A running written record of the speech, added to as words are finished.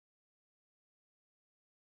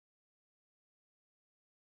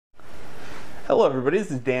Hello everybody, this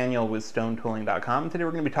is Daniel with StoneTooling.com. Today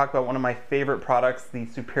we're going to be talking about one of my favorite products, the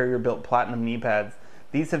SuperiorBilt Platinum Knee Pads.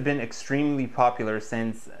 These have been extremely popular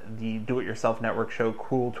since the Do-It-Yourself Network show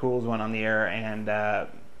Cool Tools went on the air and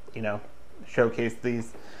showcased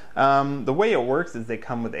these. The way it works is they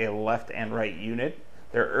come with a left and right unit.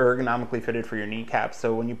 They're ergonomically fitted for your kneecaps,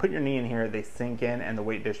 so when you put your knee in here, they sink in and the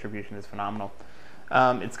weight distribution is phenomenal.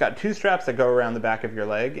 It's got two straps that go around the back of your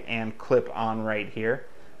leg and clip on right here.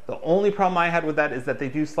 The only problem I had with that is that they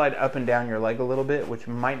do slide up and down your leg a little bit, which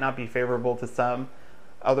might not be favorable to some.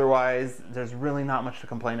 Otherwise, there's really not much to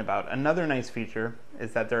complain about. Another nice feature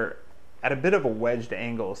is that they're at a bit of a wedged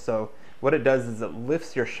angle, so what it does is it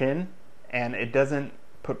lifts your shin and it doesn't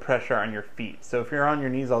put pressure on your feet. So if you're on your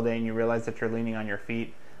knees all day and you realize that you're leaning on your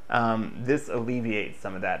feet, this alleviates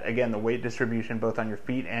some of that. Again, the weight distribution both on your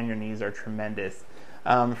feet and your knees are tremendous.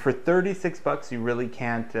 For 36 bucks, you really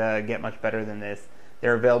can't get much better than this.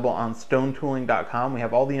 They're available on StoneTooling.com. We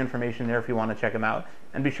have all the information there if you want to check them out.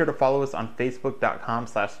 And be sure to follow us on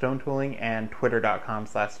Facebook.com/StoneTooling and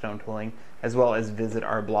Twitter.com/StoneTooling, as well as visit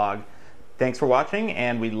our blog. Thanks for watching,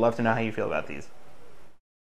 and we'd love to know how you feel about these.